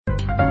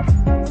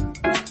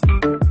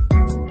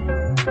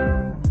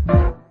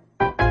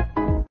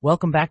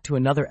Welcome back to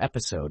another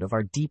episode of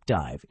our deep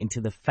dive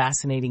into the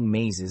fascinating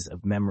mazes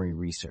of memory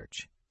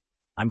research.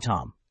 I'm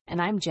Tom.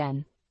 And I'm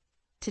Jen.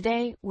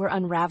 Today, we're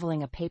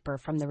unraveling a paper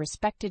from the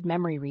respected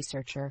memory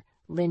researcher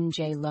Lynn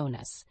J.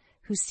 Lonas,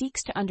 who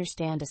seeks to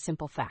understand a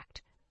simple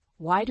fact.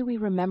 Why do we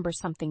remember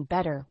something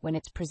better when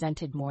it's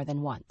presented more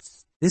than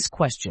once? This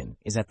question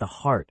is at the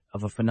heart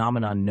of a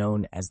phenomenon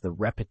known as the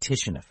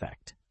repetition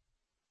effect.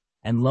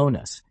 And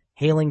Lonas,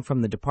 hailing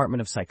from the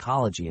Department of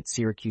Psychology at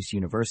Syracuse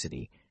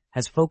University,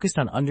 has focused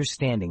on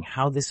understanding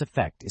how this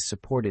effect is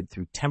supported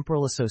through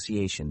temporal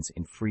associations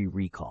in free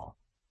recall.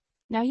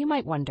 Now you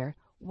might wonder,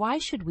 why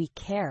should we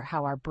care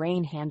how our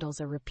brain handles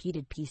a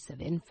repeated piece of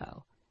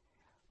info?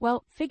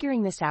 Well,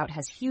 figuring this out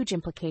has huge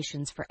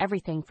implications for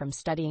everything from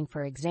studying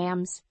for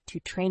exams to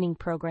training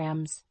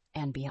programs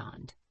and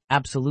beyond.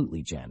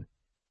 Absolutely, Jen.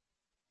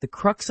 The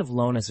crux of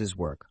Lonas's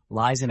work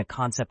lies in a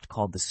concept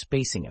called the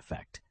spacing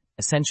effect.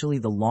 Essentially,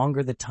 the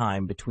longer the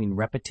time between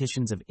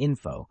repetitions of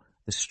info,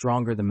 the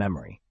stronger the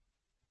memory.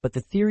 But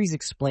the theories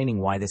explaining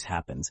why this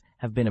happens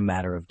have been a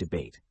matter of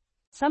debate.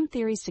 Some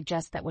theories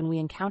suggest that when we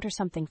encounter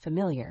something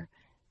familiar,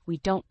 we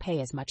don't pay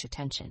as much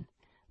attention.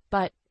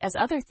 But, as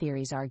other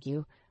theories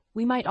argue,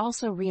 we might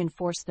also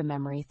reinforce the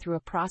memory through a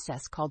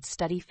process called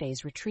study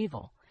phase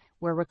retrieval,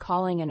 where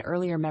recalling an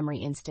earlier memory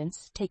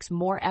instance takes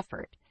more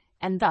effort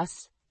and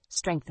thus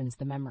strengthens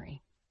the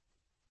memory.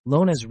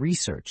 Lona's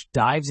research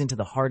dives into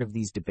the heart of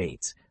these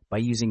debates by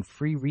using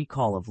free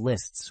recall of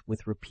lists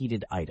with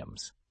repeated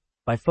items.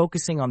 By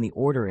focusing on the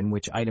order in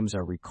which items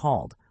are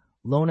recalled,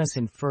 Lonas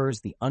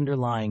infers the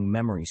underlying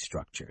memory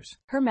structures.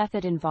 Her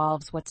method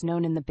involves what's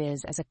known in the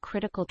biz as a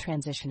critical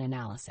transition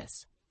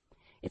analysis.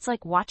 It's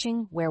like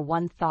watching where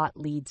one thought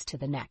leads to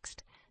the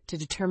next to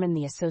determine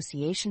the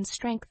association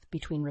strength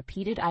between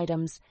repeated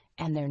items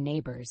and their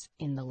neighbors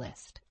in the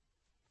list.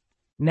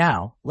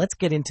 Now, let's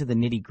get into the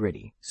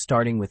nitty-gritty,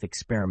 starting with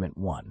Experiment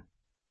 1.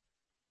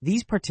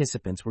 These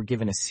participants were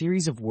given a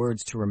series of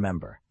words to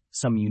remember,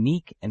 some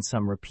unique and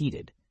some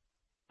repeated.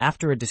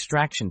 After a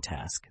distraction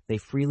task, they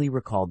freely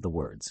recalled the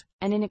words.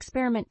 And in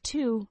Experiment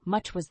 2,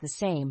 much was the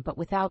same, but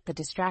without the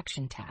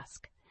distraction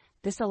task.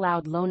 This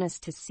allowed Lonas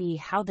to see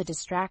how the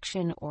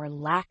distraction or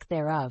lack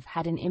thereof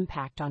had an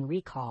impact on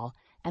recall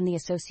and the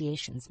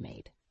associations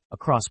made.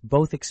 Across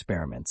both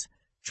experiments,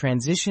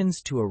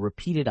 transitions to a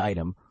repeated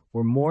item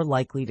were more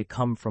likely to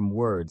come from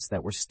words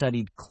that were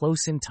studied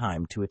close in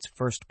time to its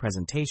first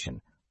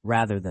presentation,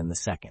 rather than the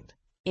second.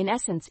 In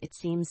essence, it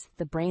seems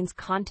the brain's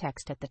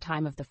context at the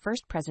time of the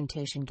first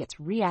presentation gets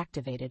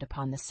reactivated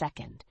upon the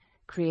second,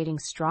 creating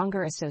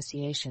stronger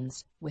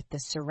associations with the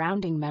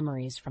surrounding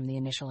memories from the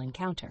initial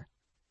encounter.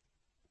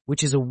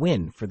 Which is a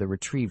win for the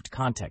retrieved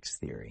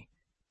context theory.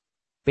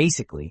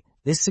 Basically,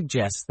 this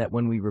suggests that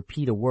when we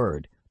repeat a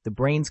word, the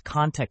brain's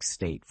context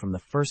state from the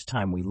first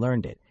time we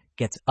learned it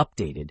gets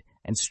updated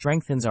and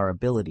strengthens our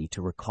ability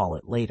to recall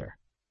it later.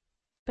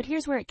 But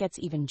here's where it gets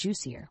even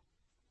juicier.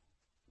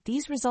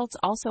 These results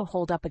also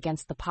hold up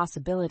against the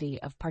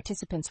possibility of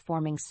participants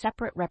forming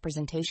separate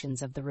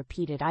representations of the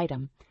repeated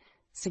item,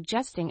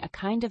 suggesting a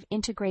kind of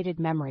integrated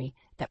memory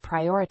that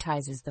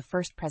prioritizes the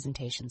first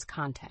presentation's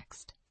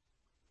context.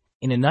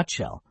 In a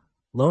nutshell,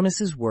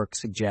 Lonas's work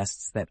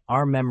suggests that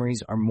our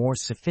memories are more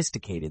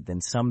sophisticated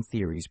than some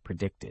theories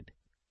predicted.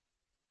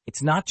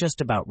 It's not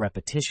just about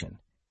repetition,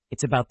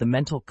 it's about the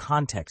mental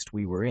context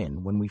we were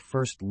in when we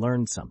first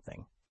learned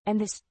something. And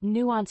this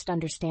nuanced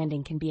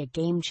understanding can be a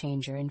game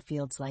changer in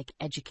fields like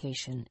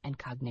education and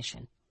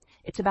cognition.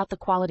 It's about the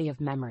quality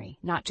of memory,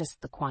 not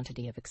just the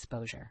quantity of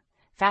exposure.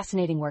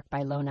 Fascinating work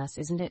by Lonas,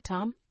 isn't it,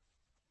 Tom?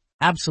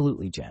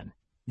 Absolutely, Jen.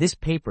 This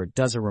paper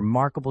does a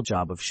remarkable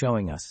job of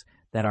showing us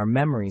that our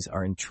memories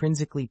are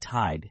intrinsically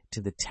tied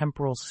to the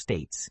temporal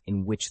states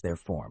in which they're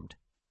formed.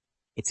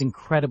 It's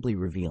incredibly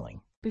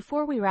revealing.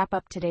 Before we wrap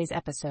up today's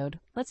episode,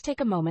 let's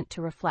take a moment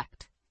to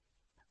reflect.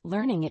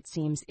 Learning, it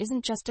seems,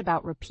 isn't just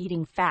about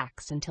repeating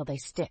facts until they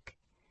stick.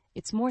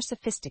 It's more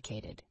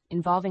sophisticated,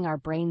 involving our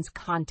brain's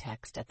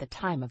context at the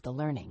time of the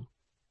learning.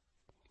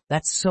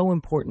 That's so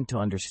important to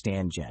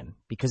understand, Jen,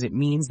 because it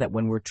means that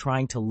when we're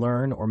trying to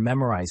learn or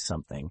memorize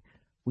something,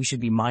 we should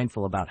be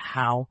mindful about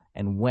how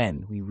and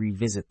when we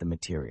revisit the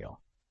material.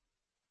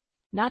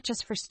 Not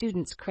just for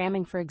students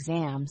cramming for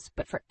exams,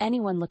 but for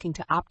anyone looking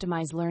to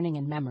optimize learning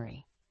and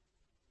memory.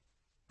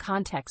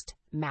 Context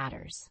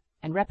matters.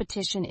 And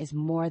repetition is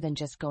more than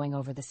just going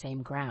over the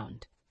same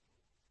ground.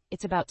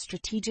 It's about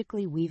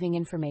strategically weaving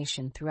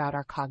information throughout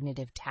our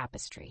cognitive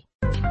tapestry.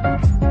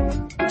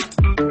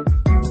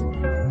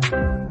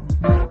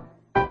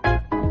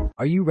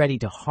 Are you ready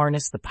to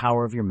harness the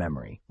power of your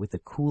memory with the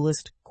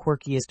coolest,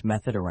 quirkiest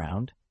method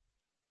around?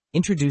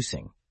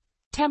 Introducing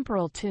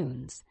Temporal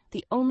Tunes,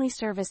 the only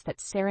service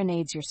that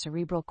serenades your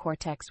cerebral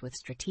cortex with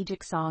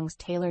strategic songs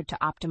tailored to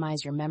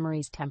optimize your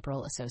memory's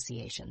temporal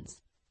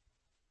associations.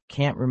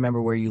 Can't remember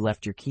where you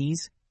left your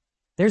keys?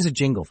 There's a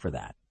jingle for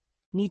that.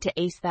 Need to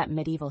ace that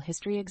medieval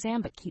history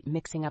exam but keep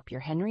mixing up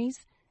your Henrys?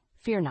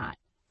 Fear not.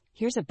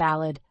 Here's a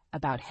ballad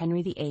about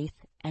Henry VIII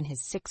and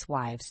his 6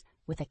 wives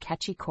with a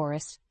catchy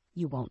chorus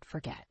you won't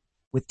forget.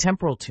 With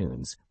temporal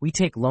tunes, we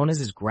take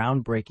Lona's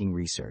groundbreaking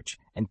research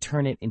and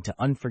turn it into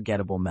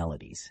unforgettable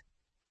melodies.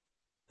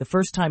 The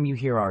first time you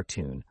hear our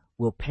tune,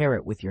 we'll pair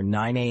it with your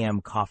 9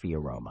 a.m. coffee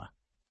aroma.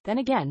 Then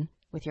again,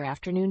 with your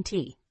afternoon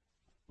tea.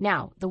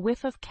 Now, the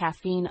whiff of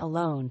caffeine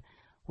alone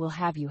will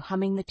have you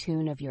humming the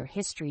tune of your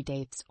history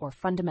dates or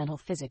fundamental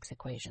physics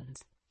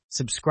equations.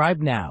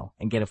 Subscribe now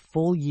and get a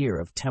full year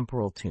of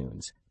temporal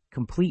tunes,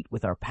 complete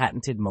with our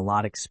patented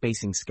melodic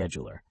spacing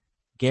scheduler,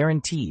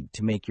 guaranteed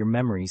to make your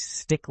memories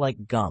stick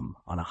like gum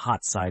on a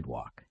hot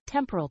sidewalk.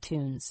 Temporal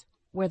tunes,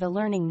 where the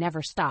learning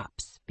never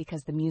stops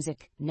because the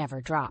music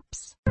never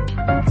drops.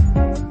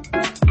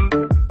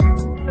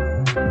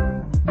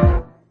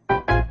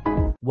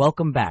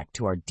 Welcome back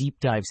to our deep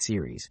dive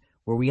series,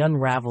 where we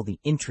unravel the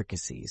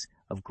intricacies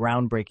of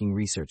groundbreaking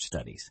research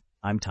studies.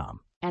 I'm Tom.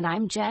 And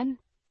I'm Jen.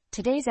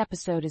 Today's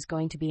episode is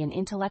going to be an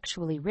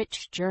intellectually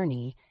rich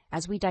journey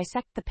as we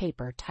dissect the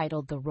paper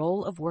titled The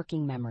Role of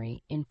Working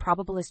Memory in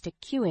Probabilistic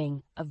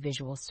Queuing of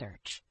Visual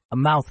Search. A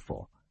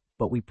mouthful,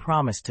 but we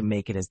promise to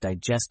make it as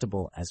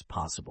digestible as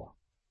possible.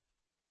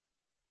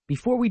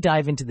 Before we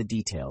dive into the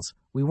details,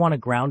 we want to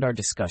ground our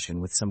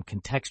discussion with some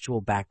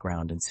contextual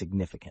background and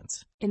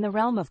significance. In the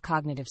realm of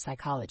cognitive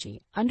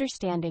psychology,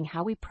 understanding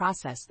how we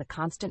process the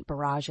constant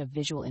barrage of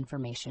visual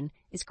information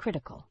is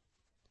critical.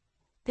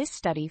 This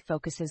study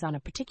focuses on a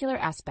particular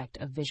aspect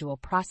of visual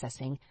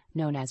processing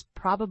known as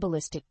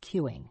probabilistic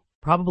queuing.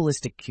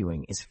 Probabilistic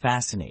queuing is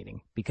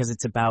fascinating because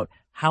it's about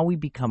how we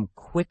become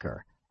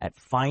quicker at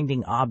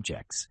finding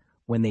objects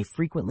when they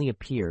frequently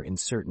appear in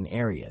certain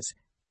areas,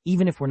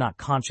 even if we're not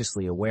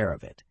consciously aware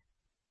of it.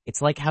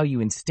 It's like how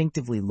you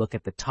instinctively look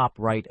at the top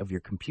right of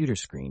your computer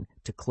screen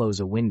to close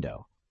a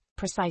window.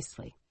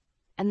 Precisely.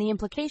 And the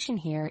implication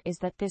here is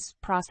that this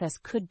process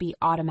could be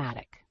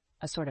automatic,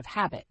 a sort of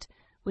habit,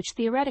 which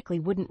theoretically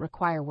wouldn't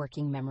require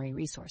working memory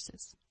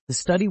resources. The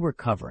study we're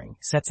covering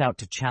sets out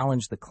to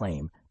challenge the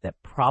claim that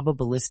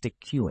probabilistic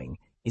queuing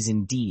is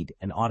indeed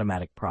an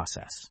automatic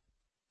process.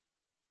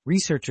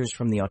 Researchers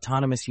from the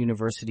Autonomous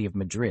University of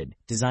Madrid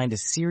designed a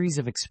series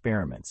of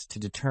experiments to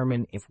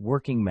determine if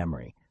working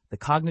memory, the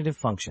cognitive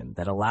function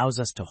that allows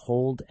us to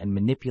hold and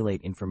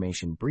manipulate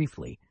information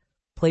briefly,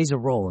 plays a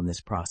role in this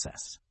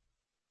process.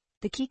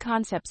 The key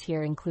concepts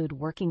here include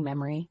working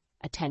memory,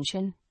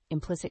 attention,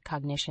 implicit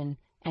cognition,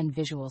 and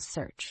visual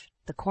search,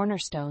 the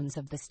cornerstones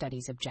of the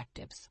study's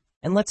objectives.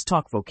 And let's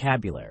talk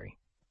vocabulary.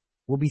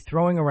 We'll be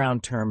throwing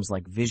around terms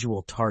like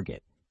visual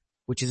target,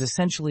 which is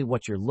essentially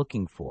what you're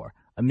looking for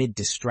amid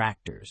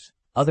distractors,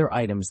 other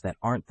items that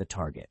aren't the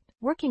target.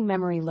 Working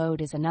memory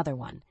load is another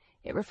one.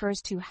 It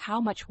refers to how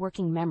much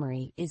working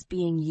memory is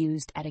being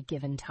used at a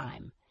given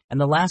time.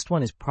 And the last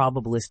one is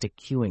probabilistic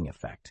queuing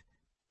effect,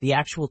 the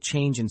actual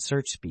change in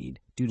search speed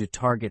due to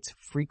targets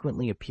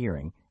frequently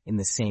appearing in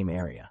the same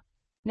area.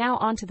 Now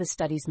on to the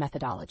study's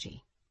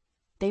methodology.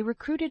 They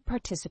recruited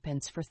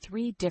participants for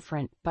 3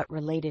 different but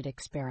related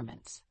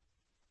experiments.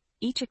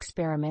 Each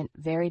experiment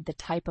varied the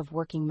type of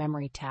working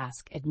memory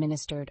task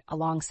administered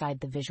alongside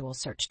the visual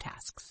search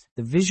tasks.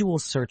 The visual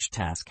search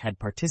task had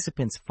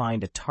participants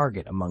find a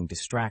target among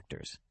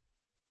distractors.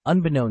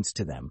 Unbeknownst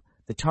to them,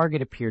 the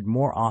target appeared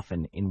more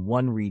often in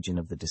one region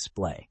of the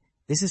display.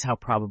 This is how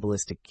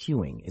probabilistic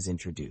queuing is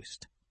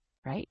introduced.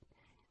 Right?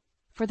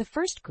 For the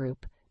first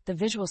group, the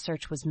visual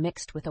search was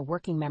mixed with a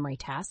working memory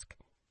task,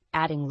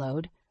 adding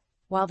load,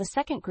 while the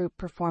second group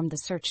performed the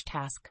search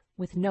task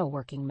with no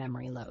working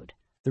memory load.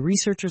 The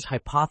researchers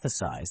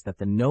hypothesized that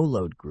the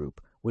no-load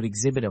group would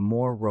exhibit a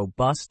more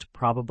robust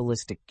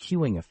probabilistic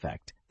queuing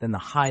effect than the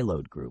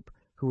high-load group,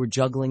 who were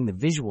juggling the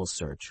visual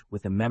search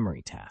with a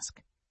memory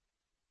task.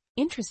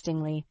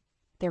 Interestingly,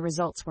 their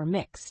results were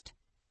mixed.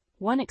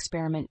 One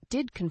experiment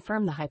did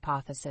confirm the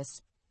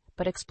hypothesis,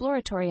 but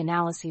exploratory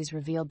analyses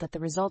revealed that the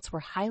results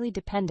were highly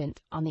dependent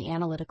on the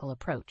analytical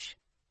approach.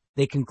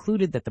 They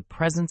concluded that the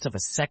presence of a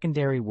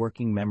secondary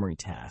working memory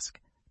task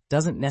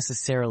doesn't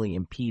necessarily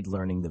impede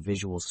learning the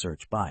visual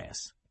search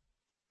bias.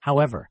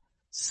 However,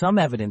 some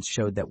evidence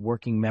showed that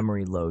working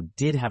memory load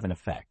did have an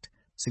effect,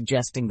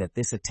 suggesting that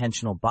this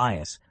attentional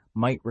bias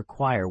might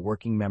require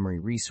working memory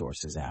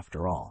resources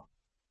after all.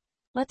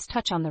 Let's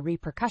touch on the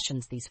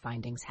repercussions these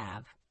findings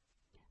have.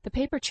 The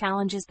paper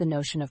challenges the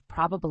notion of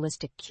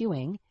probabilistic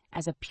queuing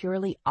as a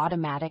purely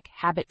automatic,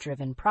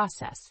 habit-driven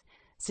process,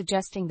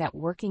 suggesting that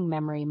working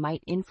memory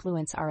might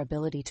influence our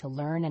ability to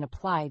learn and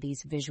apply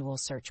these visual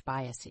search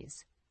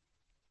biases.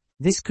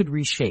 This could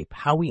reshape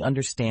how we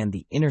understand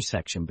the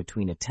intersection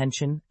between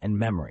attention and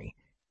memory,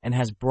 and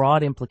has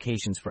broad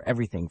implications for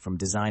everything from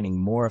designing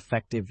more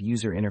effective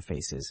user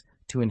interfaces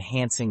to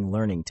enhancing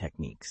learning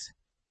techniques.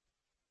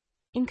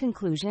 In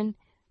conclusion,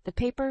 the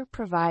paper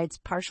provides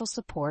partial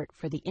support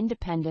for the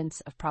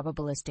independence of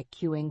probabilistic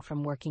queuing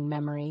from working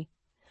memory,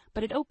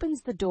 but it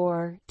opens the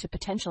door to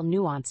potential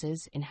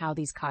nuances in how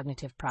these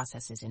cognitive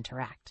processes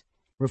interact.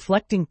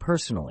 Reflecting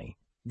personally,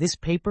 this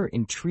paper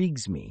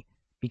intrigues me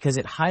because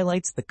it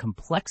highlights the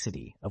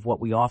complexity of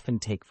what we often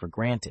take for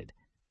granted,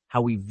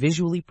 how we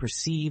visually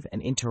perceive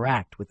and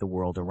interact with the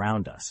world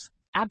around us.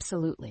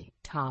 Absolutely,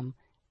 Tom.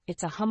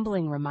 It's a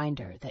humbling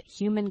reminder that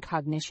human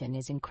cognition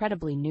is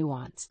incredibly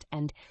nuanced,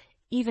 and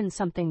even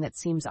something that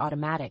seems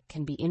automatic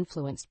can be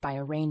influenced by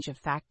a range of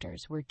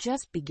factors we're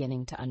just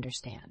beginning to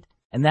understand.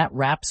 And that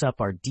wraps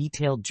up our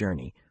detailed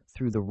journey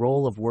through the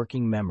role of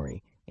working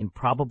memory in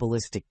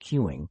probabilistic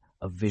cueing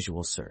of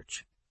visual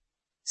search.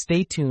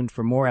 Stay tuned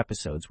for more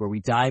episodes where we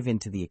dive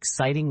into the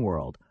exciting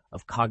world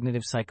of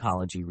cognitive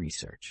psychology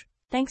research.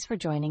 Thanks for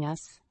joining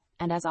us,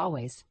 and as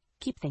always,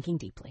 keep thinking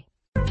deeply.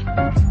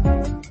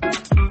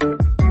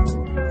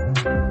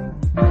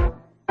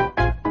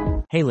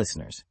 Hey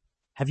listeners,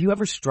 have you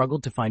ever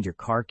struggled to find your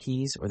car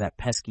keys or that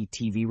pesky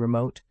TV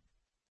remote?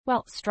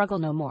 Well, struggle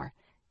no more.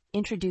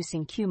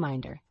 Introducing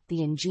QMinder,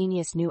 the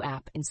ingenious new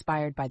app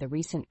inspired by the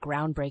recent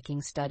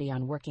groundbreaking study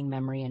on working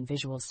memory and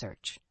visual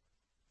search.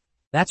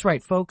 That's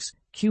right, folks.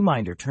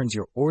 QMinder turns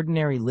your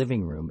ordinary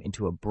living room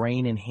into a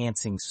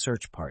brain-enhancing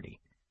search party.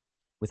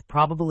 With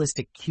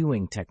probabilistic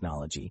cueing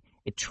technology,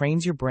 it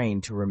trains your brain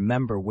to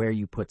remember where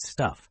you put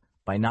stuff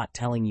by not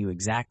telling you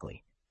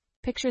exactly.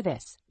 Picture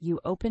this.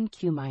 You open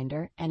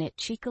QMinder and it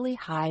cheekily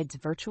hides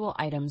virtual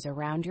items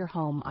around your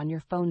home on your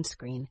phone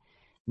screen.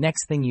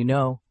 Next thing you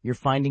know, you're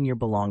finding your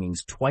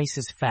belongings twice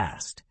as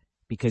fast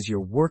because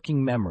your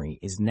working memory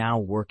is now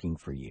working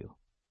for you.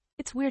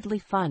 It's weirdly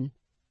fun.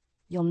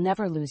 You'll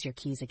never lose your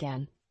keys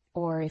again.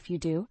 Or if you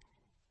do,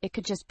 it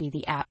could just be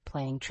the app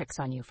playing tricks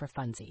on you for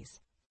funsies.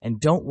 And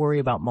don't worry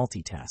about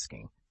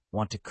multitasking.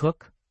 Want to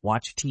cook,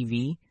 watch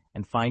TV,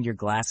 and find your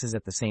glasses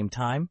at the same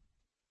time?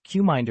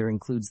 QMinder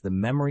includes the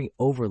memory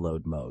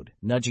overload mode,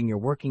 nudging your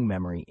working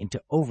memory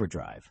into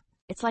overdrive.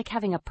 It's like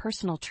having a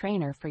personal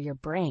trainer for your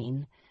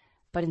brain,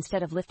 but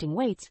instead of lifting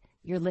weights,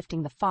 you're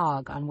lifting the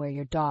fog on where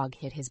your dog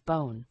hit his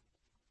bone.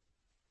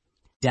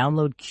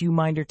 Download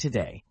QMinder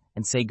today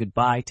and say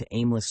goodbye to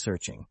aimless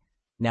searching.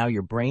 Now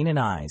your brain and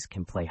eyes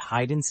can play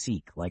hide and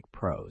seek like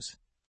pros.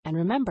 And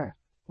remember,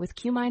 with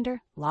QMinder,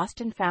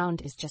 lost and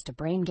found is just a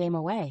brain game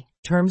away.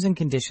 Terms and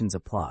conditions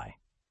apply.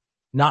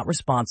 Not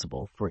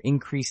responsible for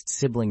increased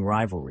sibling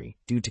rivalry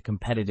due to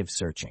competitive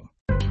searching.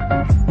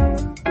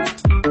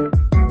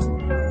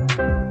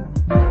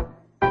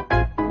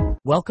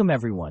 Welcome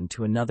everyone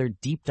to another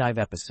deep dive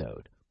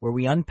episode where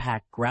we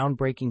unpack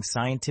groundbreaking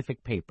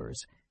scientific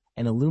papers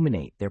and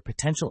illuminate their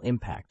potential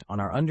impact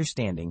on our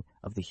understanding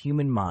of the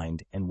human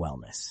mind and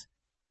wellness.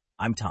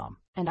 I'm Tom.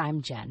 And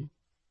I'm Jen.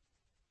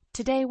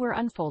 Today we're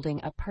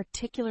unfolding a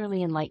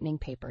particularly enlightening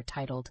paper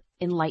titled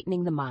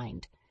Enlightening the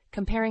Mind,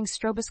 comparing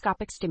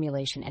stroboscopic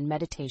stimulation and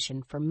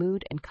meditation for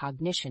mood and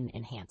cognition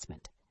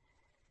enhancement.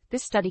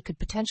 This study could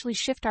potentially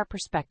shift our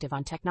perspective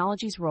on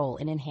technology's role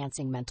in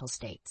enhancing mental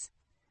states.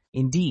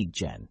 Indeed,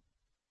 Jen.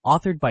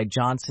 Authored by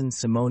Johnson,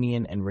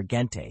 Simonian, and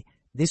Regente,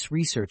 this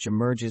research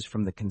emerges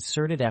from the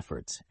concerted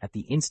efforts at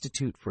the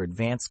Institute for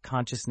Advanced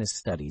Consciousness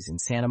Studies in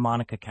Santa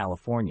Monica,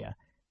 California,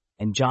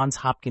 and Johns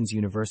Hopkins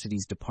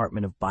University's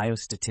Department of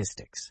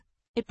Biostatistics.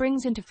 It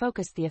brings into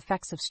focus the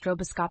effects of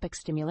stroboscopic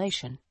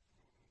stimulation.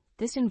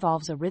 This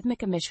involves a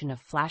rhythmic emission of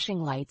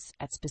flashing lights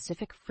at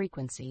specific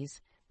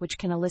frequencies, which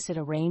can elicit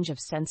a range of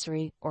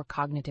sensory or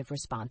cognitive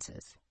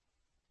responses.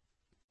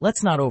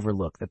 Let's not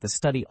overlook that the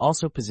study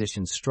also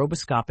positions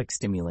stroboscopic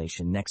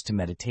stimulation next to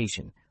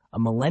meditation, a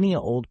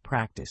millennia-old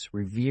practice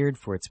revered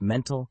for its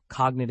mental,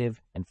 cognitive,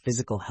 and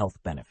physical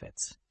health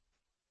benefits.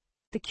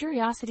 The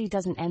curiosity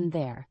doesn't end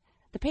there.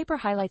 The paper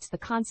highlights the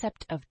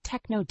concept of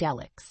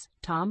technodelics.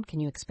 Tom, can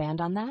you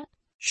expand on that?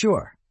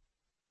 Sure.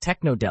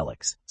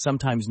 Technodelics,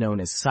 sometimes known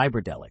as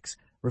cyberdelics,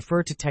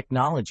 refer to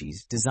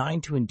technologies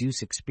designed to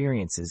induce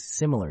experiences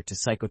similar to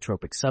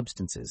psychotropic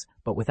substances,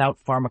 but without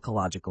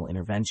pharmacological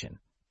intervention.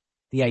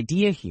 The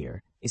idea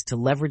here is to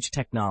leverage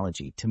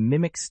technology to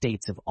mimic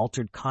states of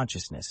altered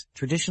consciousness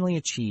traditionally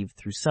achieved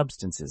through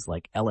substances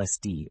like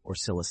LSD or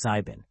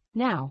psilocybin.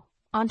 Now,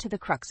 on to the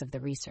crux of the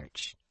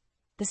research.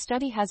 The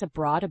study has a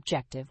broad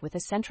objective with a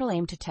central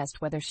aim to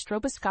test whether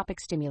stroboscopic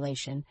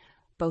stimulation,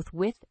 both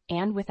with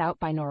and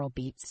without binaural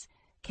beats,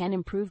 can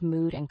improve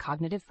mood and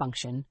cognitive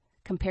function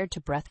compared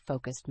to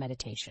breath-focused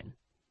meditation.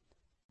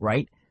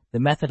 Right? The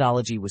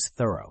methodology was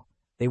thorough.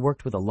 They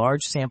worked with a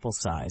large sample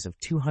size of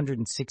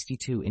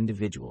 262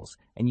 individuals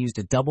and used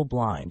a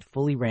double-blind,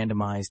 fully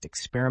randomized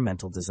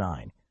experimental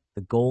design,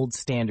 the gold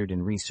standard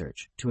in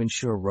research, to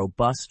ensure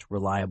robust,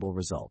 reliable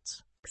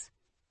results.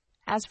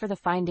 As for the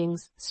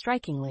findings,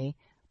 strikingly,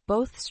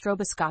 both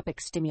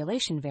stroboscopic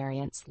stimulation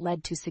variants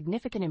led to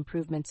significant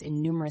improvements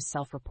in numerous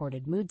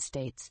self-reported mood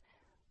states,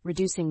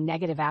 reducing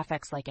negative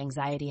affects like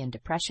anxiety and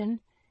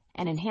depression,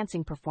 and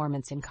enhancing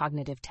performance in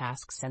cognitive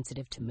tasks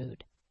sensitive to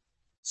mood.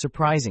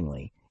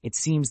 Surprisingly, it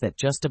seems that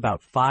just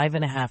about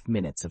 5.5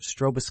 minutes of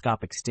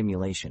stroboscopic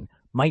stimulation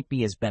might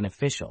be as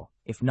beneficial,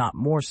 if not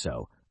more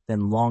so,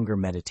 than longer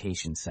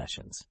meditation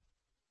sessions.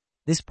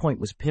 This point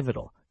was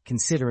pivotal,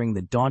 considering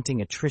the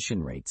daunting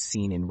attrition rates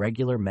seen in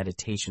regular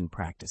meditation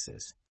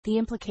practices. The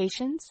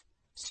implications?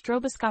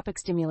 Stroboscopic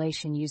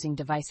stimulation using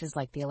devices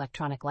like the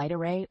electronic light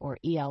array, or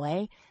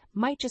ELA,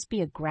 might just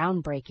be a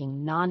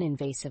groundbreaking,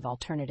 non-invasive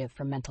alternative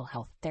for mental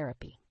health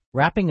therapy.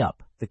 Wrapping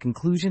up, the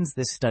conclusions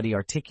this study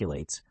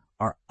articulates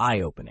are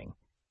eye-opening,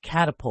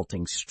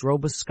 catapulting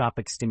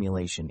stroboscopic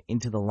stimulation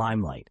into the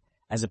limelight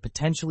as a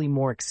potentially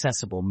more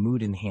accessible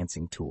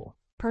mood-enhancing tool.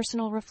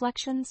 Personal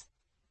reflections?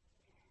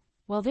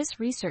 Well, this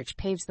research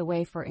paves the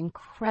way for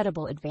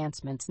incredible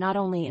advancements not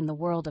only in the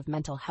world of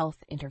mental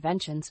health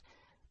interventions,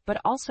 but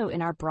also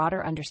in our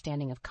broader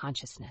understanding of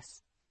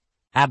consciousness.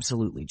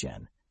 Absolutely,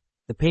 Jen.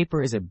 The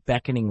paper is a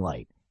beckoning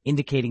light,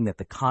 indicating that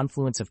the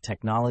confluence of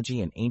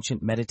technology and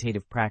ancient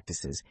meditative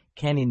practices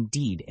can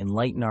indeed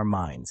enlighten our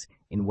minds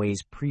in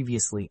ways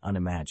previously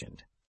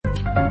unimagined.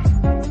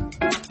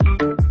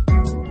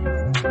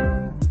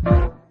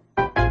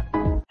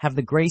 Have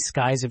the gray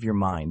skies of your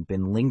mind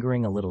been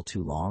lingering a little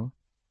too long?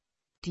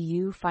 Do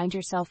you find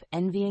yourself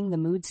envying the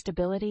mood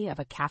stability of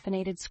a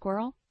caffeinated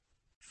squirrel?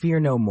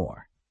 Fear no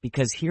more,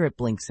 because here at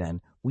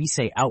BlinkZen, we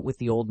say out with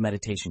the old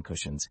meditation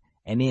cushions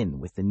and in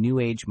with the new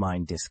age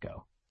mind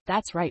disco.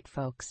 That's right,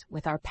 folks.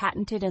 With our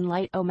patented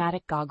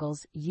Enlight-O-Matic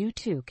goggles, you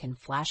too can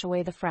flash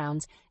away the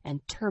frowns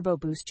and turbo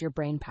boost your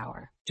brain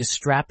power. Just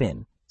strap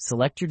in,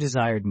 select your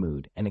desired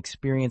mood, and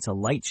experience a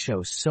light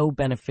show so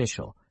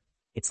beneficial,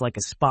 it's like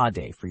a spa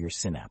day for your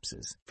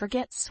synapses.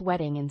 Forget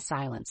sweating in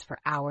silence for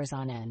hours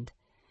on end.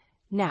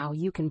 Now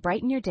you can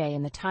brighten your day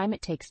in the time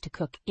it takes to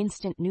cook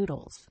instant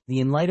noodles. The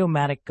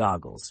Enlight-O-Matic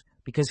goggles,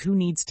 because who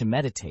needs to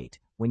meditate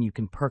when you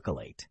can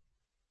percolate?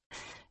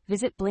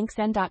 Visit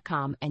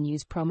BlinkZen.com and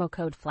use promo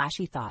code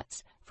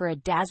FLASHYTHOUGHTS for a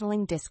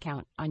dazzling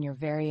discount on your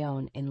very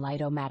own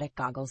Enlight-O-Matic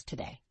goggles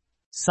today.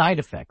 Side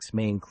effects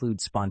may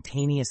include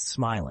spontaneous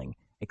smiling,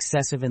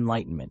 excessive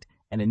enlightenment,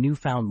 and a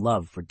newfound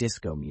love for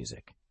disco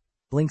music.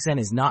 BlinkZen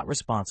is not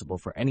responsible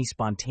for any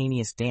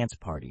spontaneous dance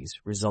parties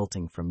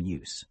resulting from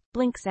use.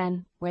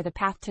 BlinkZen, where the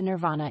path to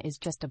nirvana is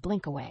just a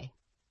blink away.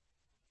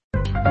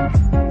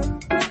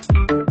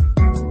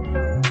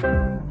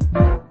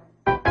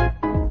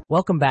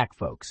 Welcome back,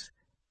 folks.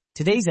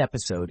 Today's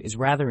episode is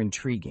rather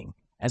intriguing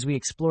as we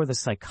explore the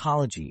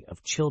psychology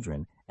of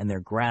children and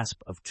their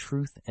grasp of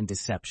truth and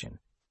deception.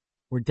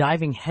 We're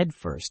diving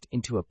headfirst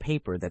into a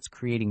paper that's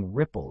creating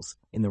ripples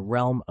in the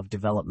realm of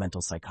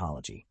developmental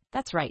psychology.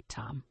 That's right,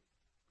 Tom.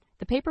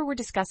 The paper we're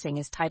discussing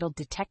is titled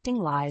Detecting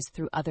Lies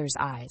Through Others'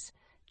 Eyes.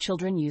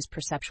 Children use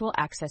perceptual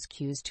access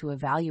cues to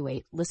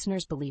evaluate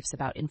listeners' beliefs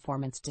about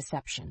informants'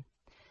 deception.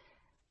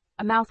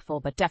 A mouthful,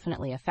 but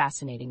definitely a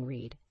fascinating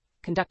read.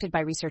 Conducted by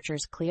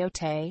researchers Cleo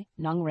Tay,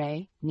 Nung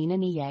Ray, Nina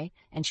Niye,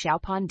 and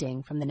Xiaopan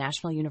Ding from the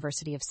National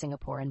University of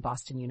Singapore and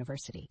Boston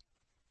University.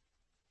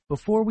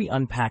 Before we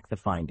unpack the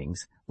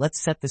findings, let's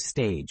set the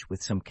stage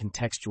with some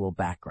contextual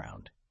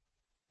background.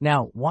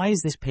 Now, why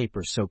is this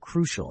paper so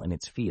crucial in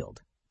its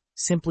field?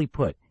 Simply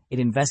put, it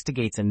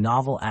investigates a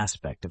novel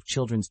aspect of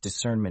children's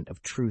discernment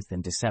of truth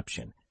and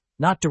deception,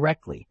 not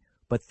directly,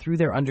 but through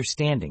their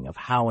understanding of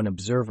how an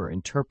observer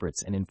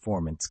interprets an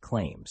informant's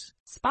claims.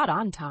 Spot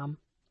on, Tom.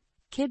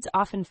 Kids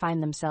often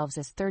find themselves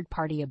as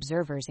third-party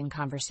observers in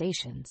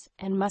conversations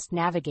and must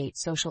navigate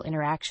social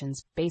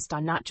interactions based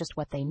on not just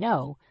what they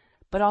know,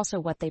 but also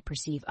what they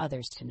perceive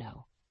others to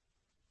know.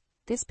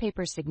 This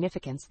paper's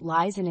significance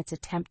lies in its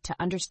attempt to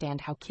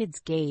understand how kids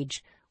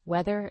gauge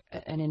whether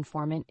an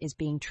informant is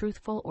being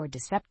truthful or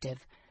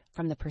deceptive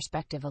from the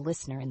perspective of a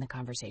listener in the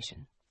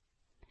conversation.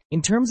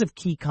 In terms of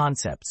key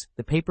concepts,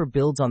 the paper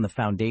builds on the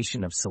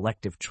foundation of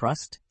selective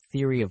trust,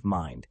 theory of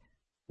mind,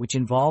 which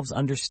involves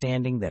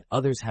understanding that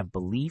others have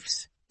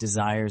beliefs,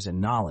 desires, and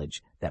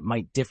knowledge that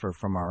might differ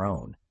from our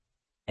own,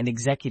 and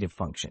executive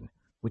function,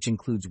 which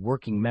includes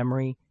working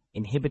memory,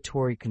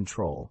 inhibitory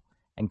control,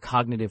 and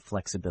cognitive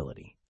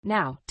flexibility.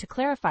 Now, to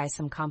clarify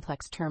some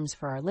complex terms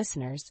for our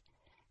listeners,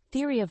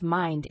 theory of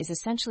mind is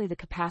essentially the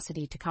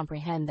capacity to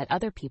comprehend that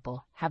other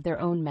people have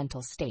their own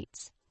mental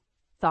states,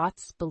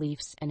 thoughts,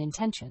 beliefs, and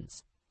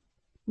intentions.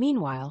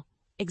 Meanwhile,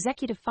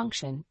 executive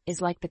function is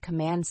like the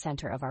command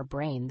center of our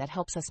brain that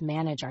helps us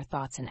manage our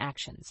thoughts and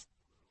actions.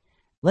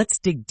 Let's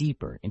dig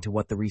deeper into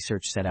what the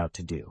research set out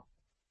to do.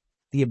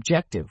 The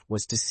objective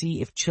was to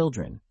see if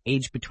children,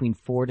 aged between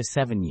 4 to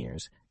 7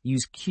 years,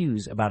 use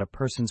cues about a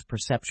person's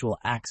perceptual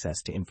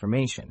access to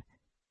information.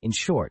 In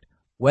short,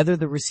 whether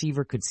the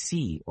receiver could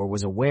see or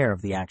was aware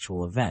of the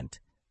actual event,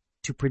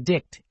 to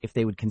predict if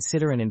they would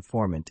consider an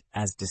informant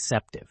as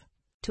deceptive.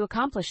 To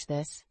accomplish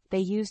this, they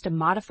used a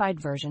modified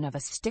version of a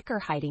sticker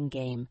hiding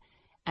game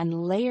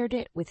and layered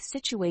it with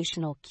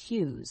situational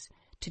cues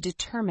to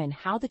determine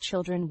how the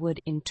children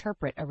would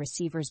interpret a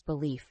receiver's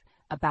belief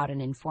about an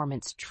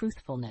informant's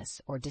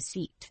truthfulness or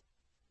deceit.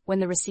 When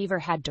the receiver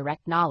had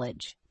direct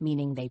knowledge,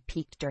 meaning they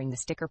peeked during the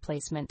sticker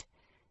placement,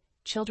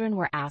 children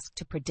were asked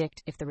to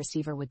predict if the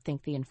receiver would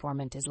think the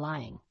informant is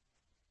lying.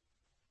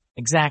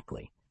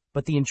 Exactly,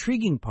 but the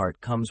intriguing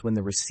part comes when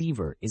the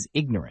receiver is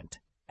ignorant,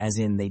 as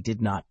in they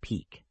did not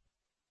peek.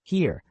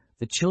 Here,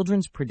 the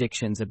children's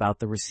predictions about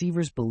the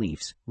receiver's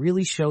beliefs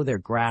really show their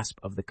grasp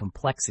of the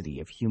complexity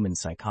of human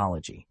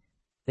psychology.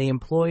 They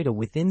employed a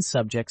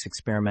within-subjects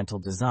experimental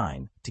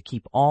design to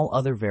keep all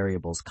other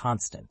variables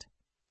constant.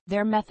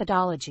 Their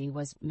methodology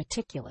was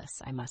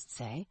meticulous, I must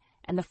say,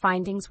 and the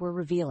findings were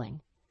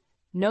revealing.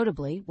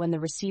 Notably, when the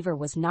receiver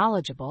was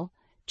knowledgeable,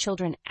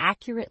 children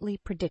accurately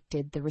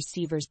predicted the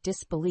receiver's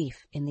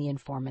disbelief in the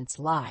informant's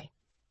lie.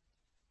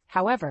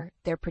 However,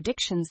 their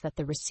predictions that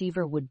the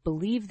receiver would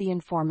believe the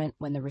informant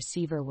when the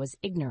receiver was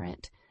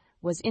ignorant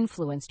was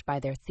influenced by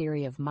their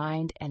theory of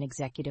mind and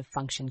executive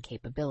function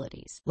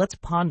capabilities. Let's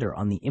ponder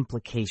on the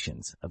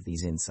implications of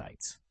these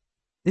insights.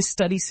 This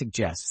study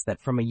suggests that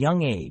from a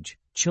young age,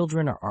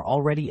 children are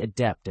already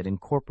adept at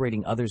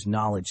incorporating others'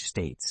 knowledge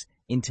states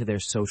into their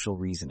social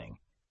reasoning.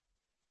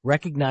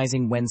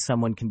 Recognizing when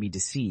someone can be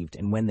deceived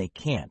and when they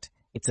can't,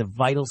 it's a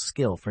vital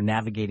skill for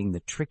navigating the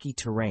tricky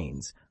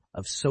terrains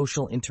of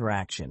social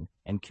interaction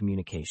and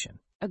communication.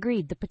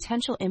 Agreed, the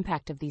potential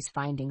impact of these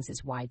findings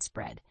is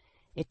widespread.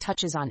 It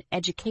touches on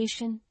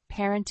education,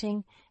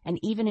 parenting, and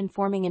even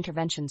informing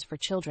interventions for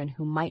children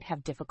who might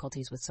have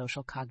difficulties with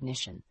social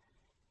cognition.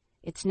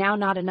 It's now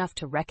not enough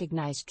to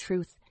recognize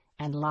truth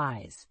and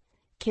lies.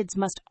 Kids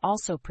must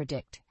also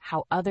predict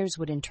how others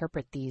would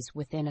interpret these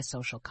within a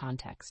social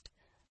context.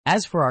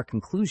 As for our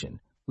conclusion,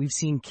 we've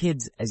seen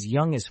kids as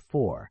young as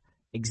 4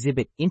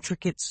 exhibit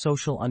intricate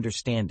social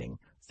understanding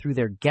through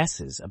their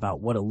guesses about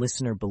what a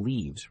listener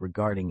believes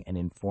regarding an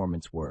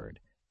informant's word.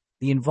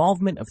 The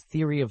involvement of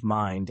theory of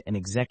mind and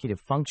executive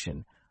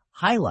function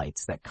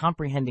highlights that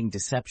comprehending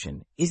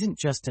deception isn't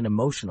just an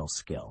emotional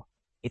skill,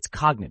 it's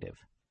cognitive.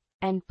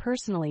 And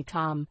personally,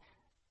 Tom,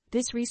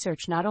 this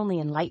research not only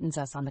enlightens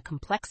us on the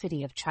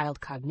complexity of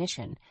child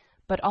cognition,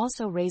 but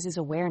also raises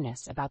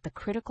awareness about the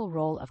critical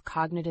role of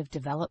cognitive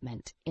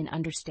development in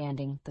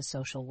understanding the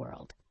social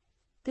world.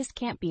 This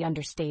can't be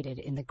understated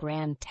in the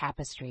grand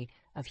tapestry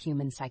of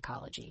human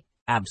psychology.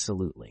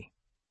 Absolutely.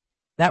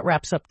 That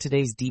wraps up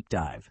today's deep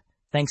dive.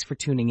 Thanks for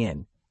tuning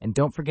in, and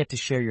don't forget to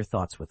share your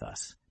thoughts with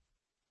us.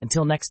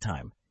 Until next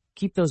time,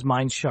 keep those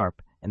minds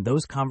sharp and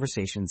those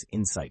conversations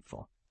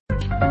insightful.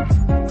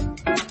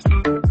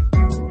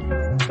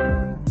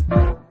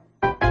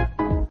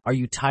 Are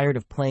you tired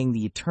of playing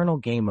the eternal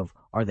game of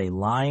are they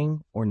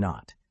lying or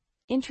not?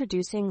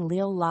 Introducing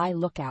Lil Lie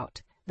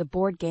Lookout, the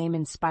board game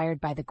inspired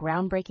by the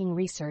groundbreaking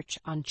research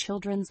on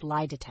children's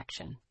lie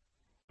detection.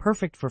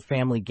 Perfect for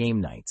family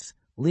game nights,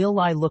 Lil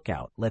Lie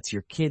Lookout lets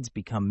your kids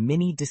become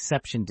mini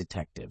deception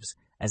detectives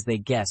as they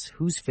guess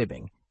who's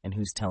fibbing and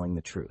who's telling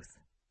the truth.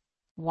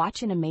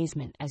 Watch in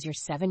amazement as your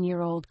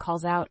 7-year-old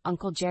calls out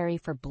Uncle Jerry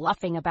for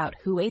bluffing about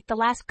who ate the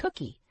last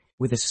cookie.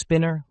 With a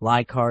spinner,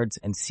 lie cards,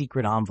 and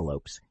secret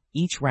envelopes,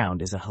 each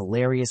round is a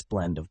hilarious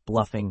blend of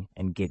bluffing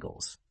and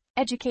giggles.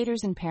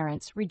 Educators and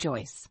parents,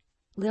 rejoice.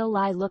 Lil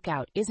Lie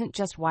Lookout isn't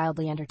just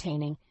wildly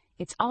entertaining,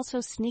 it's also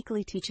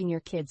sneakily teaching your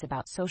kids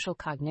about social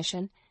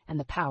cognition and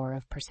the power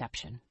of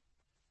perception.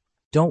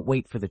 Don't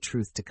wait for the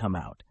truth to come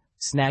out.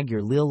 Snag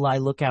your Lil Lie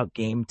Lookout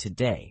game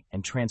today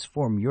and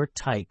transform your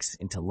tykes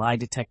into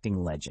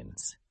lie-detecting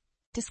legends.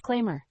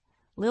 Disclaimer: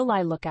 Lil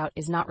Lie Lookout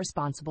is not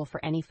responsible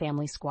for any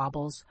family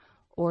squabbles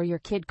or your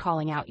kid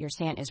calling out your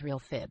San Israel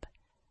fib.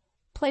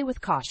 Play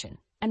with caution,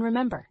 and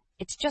remember,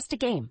 it's just a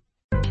game.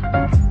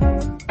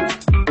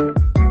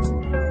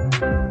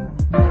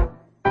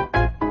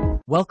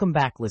 Welcome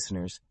back,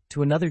 listeners,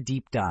 to another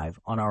deep dive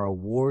on our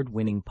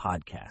award-winning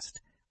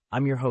podcast.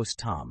 I'm your host,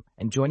 Tom,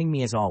 and joining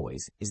me as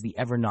always is the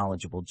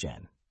ever-knowledgeable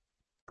Jen.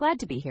 Glad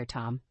to be here,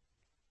 Tom.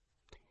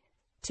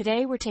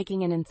 Today we're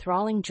taking an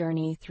enthralling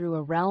journey through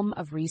a realm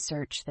of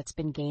research that's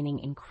been gaining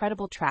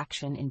incredible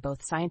traction in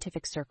both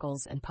scientific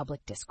circles and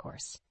public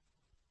discourse: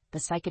 the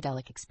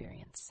psychedelic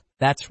experience.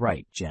 That's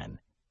right, Jen.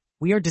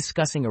 We are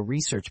discussing a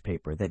research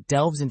paper that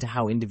delves into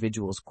how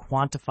individuals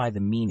quantify the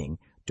meaning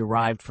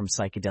derived from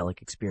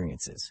psychedelic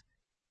experiences.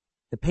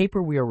 The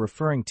paper we are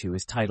referring to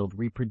is titled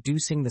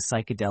Reproducing the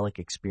Psychedelic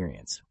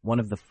Experience, one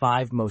of the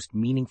 5 most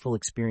meaningful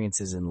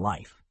experiences in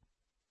life,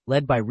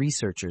 led by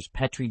researchers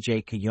Petri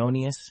J.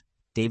 Kajonius,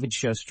 David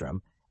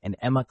Sjöström, and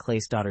Emma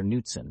Claesdotter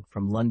Knutsson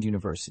from Lund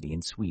University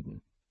in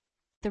Sweden.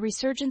 The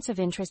resurgence of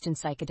interest in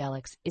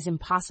psychedelics is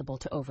impossible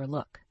to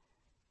overlook.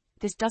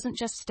 This doesn't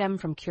just stem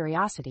from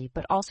curiosity,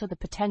 but also the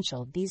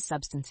potential these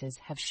substances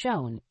have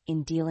shown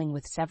in dealing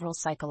with several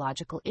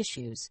psychological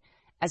issues,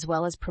 as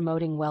well as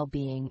promoting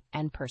well-being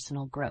and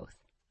personal growth.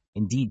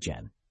 Indeed,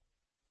 Jen.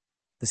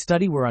 The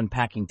study we're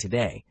unpacking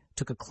today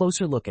took a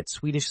closer look at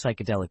Swedish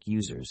psychedelic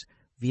users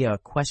via a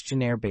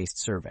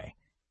questionnaire-based survey,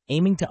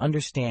 aiming to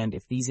understand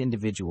if these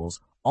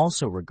individuals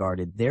also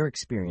regarded their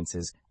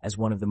experiences as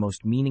one of the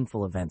most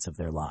meaningful events of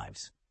their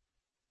lives.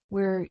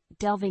 We're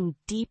delving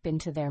deep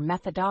into their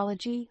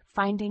methodology,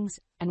 findings,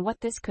 and what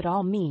this could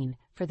all mean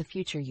for the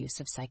future use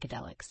of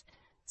psychedelics.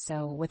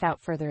 So,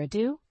 without further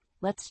ado,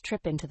 let's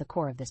trip into the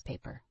core of this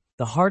paper.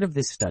 The heart of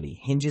this study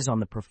hinges on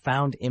the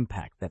profound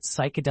impact that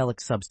psychedelic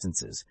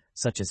substances,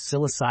 such as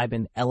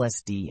psilocybin,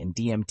 LSD, and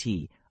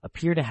DMT,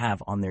 appear to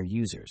have on their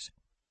users.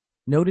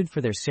 Noted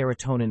for their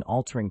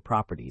serotonin-altering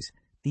properties,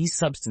 these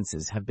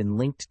substances have been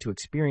linked to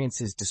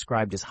experiences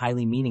described as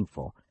highly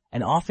meaningful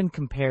and often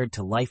compared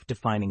to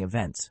life-defining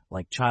events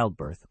like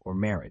childbirth or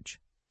marriage.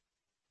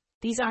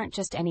 These aren't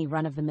just any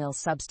run-of-the-mill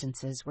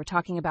substances. We're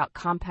talking about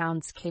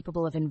compounds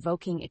capable of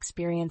invoking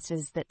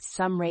experiences that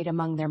some rate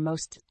among their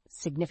most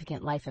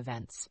significant life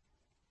events.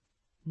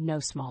 No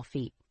small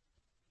feat.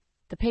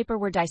 The paper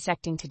we're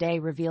dissecting today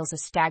reveals a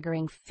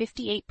staggering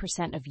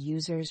 58% of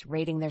users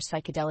rating their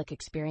psychedelic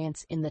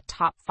experience in the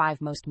top 5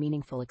 most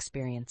meaningful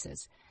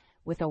experiences,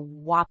 with a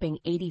whopping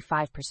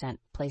 85%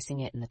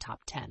 placing it in the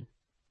top 10.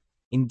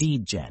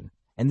 Indeed, Jen.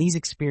 And these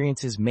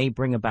experiences may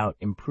bring about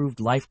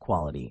improved life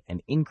quality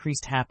and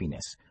increased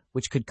happiness,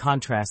 which could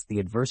contrast the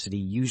adversity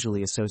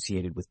usually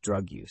associated with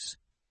drug use.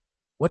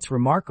 What's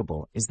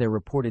remarkable is their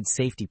reported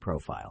safety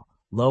profile,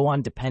 low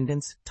on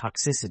dependence,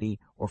 toxicity,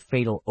 or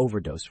fatal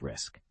overdose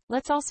risk.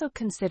 Let's also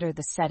consider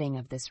the setting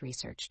of this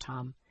research,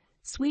 Tom.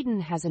 Sweden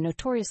has a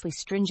notoriously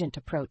stringent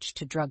approach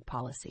to drug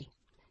policy.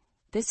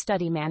 This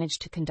study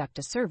managed to conduct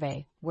a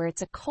survey where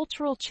it's a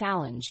cultural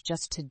challenge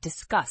just to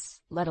discuss,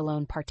 let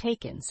alone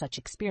partake in, such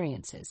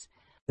experiences.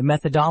 The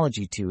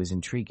methodology, too, is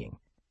intriguing.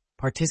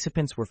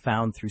 Participants were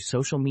found through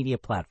social media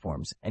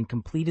platforms and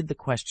completed the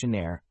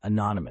questionnaire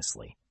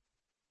anonymously.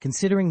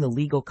 Considering the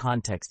legal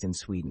context in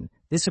Sweden,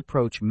 this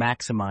approach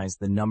maximized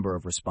the number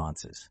of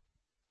responses.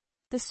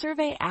 The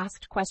survey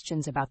asked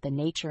questions about the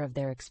nature of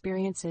their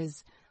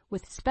experiences,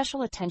 with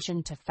special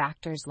attention to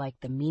factors like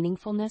the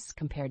meaningfulness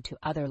compared to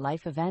other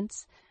life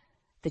events,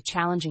 the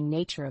challenging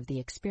nature of the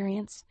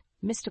experience,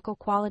 mystical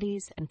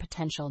qualities, and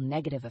potential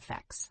negative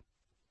effects.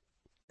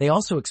 They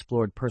also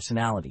explored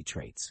personality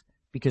traits,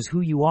 because who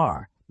you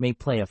are may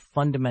play a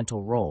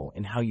fundamental role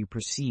in how you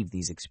perceive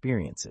these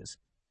experiences.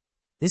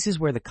 This is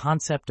where the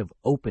concept of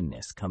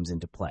openness comes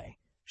into play,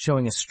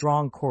 showing a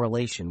strong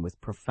correlation with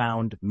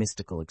profound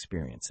mystical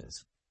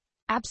experiences.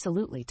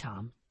 Absolutely,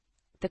 Tom.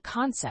 The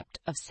concept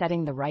of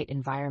setting the right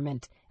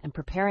environment and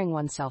preparing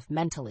oneself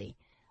mentally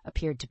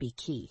appeared to be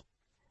key.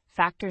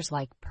 Factors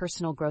like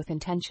personal growth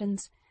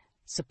intentions,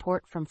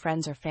 support from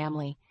friends or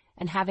family,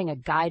 and having a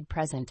guide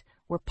present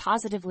were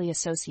positively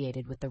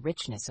associated with the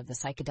richness of the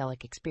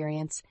psychedelic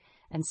experience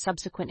and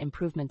subsequent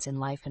improvements in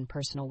life and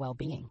personal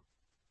well-being.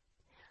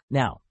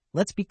 Now,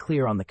 let's be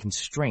clear on the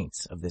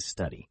constraints of this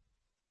study.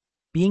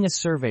 Being a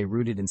survey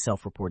rooted in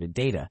self-reported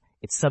data,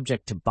 it's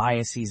subject to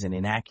biases and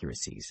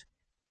inaccuracies.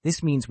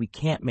 This means we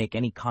can't make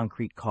any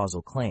concrete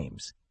causal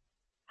claims.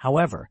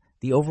 However,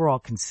 the overall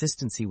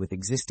consistency with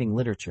existing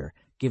literature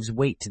gives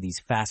weight to these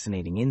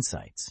fascinating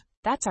insights.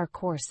 That's our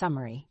core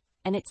summary,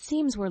 and it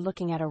seems we're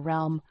looking at a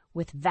realm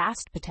with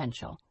vast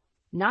potential,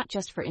 not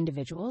just for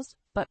individuals,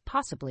 but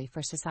possibly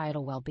for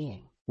societal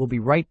well-being. We'll be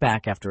right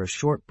back after a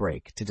short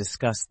break to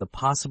discuss the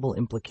possible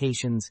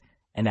implications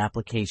and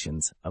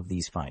applications of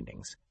these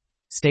findings.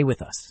 Stay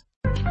with us.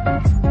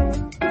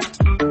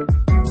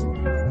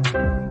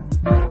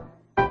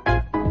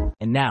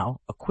 And now,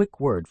 a quick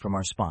word from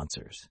our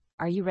sponsors.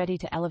 Are you ready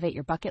to elevate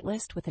your bucket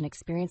list with an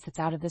experience that's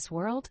out of this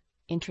world?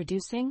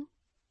 Introducing...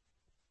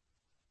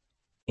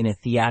 In a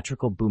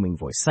theatrical, booming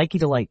voice,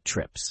 Psychedelight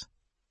Trips.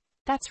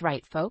 That's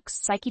right, folks.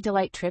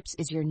 Psychedelight Trips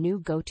is your new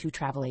go-to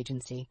travel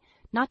agency,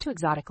 not to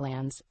exotic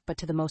lands, but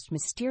to the most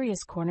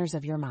mysterious corners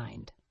of your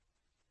mind.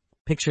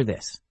 Picture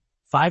this: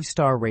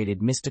 5-star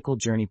rated mystical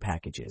journey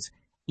packages,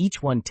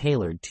 each one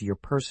tailored to your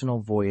personal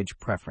voyage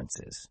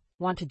preferences.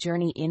 Want to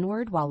journey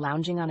inward while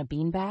lounging on a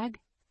beanbag?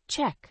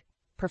 Check.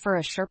 Prefer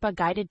a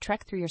Sherpa-guided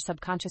trek through your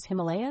subconscious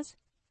Himalayas?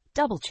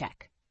 Double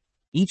check.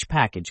 Each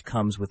package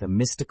comes with a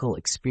mystical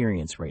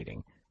experience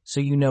rating,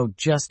 so you know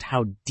just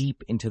how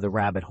deep into the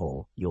rabbit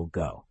hole you'll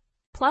go.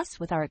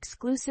 Plus, with our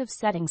exclusive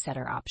setting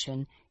setter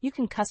option, you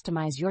can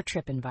customize your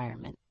trip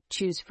environment.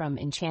 Choose from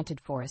Enchanted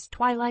Forest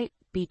Twilight,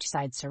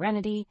 Beachside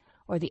Serenity,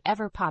 or the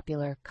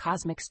ever-popular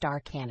Cosmic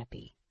Star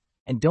Canopy.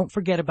 And don't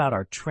forget about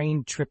our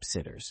trained trip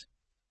sitters.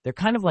 They're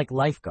kind of like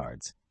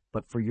lifeguards,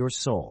 but for your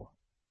soul.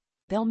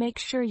 They'll make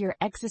sure your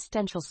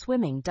existential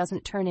swimming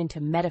doesn't turn into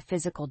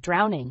metaphysical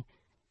drowning.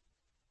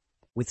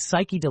 With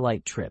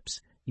Psychedelight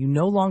Trips, you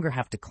no longer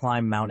have to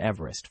climb Mount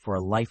Everest for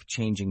a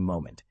life-changing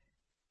moment.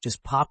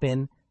 Just pop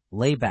in,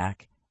 lay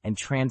back, and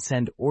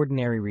transcend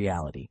ordinary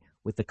reality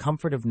with the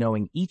comfort of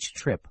knowing each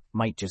trip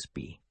might just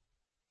be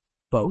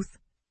both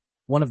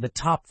one of the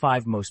top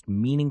 5 most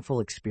meaningful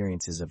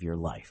experiences of your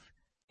life.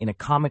 In a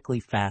comically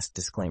fast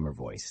disclaimer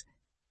voice,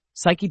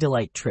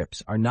 Psychedelight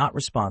Trips are not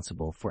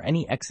responsible for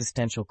any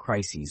existential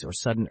crises or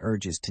sudden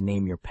urges to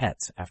name your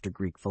pets after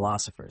Greek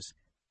philosophers.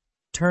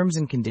 Terms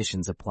and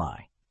conditions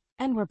apply.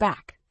 And we're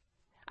back.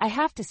 I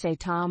have to say,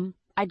 Tom,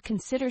 I'd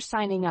consider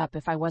signing up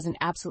if I wasn't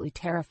absolutely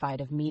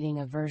terrified of meeting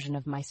a version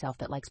of myself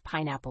that likes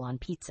pineapple on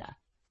pizza.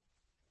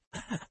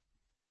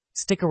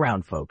 Stick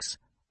around, folks.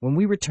 When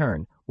we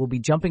return, we'll be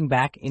jumping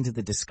back into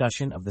the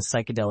discussion of the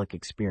psychedelic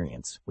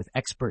experience with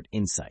expert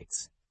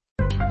insights.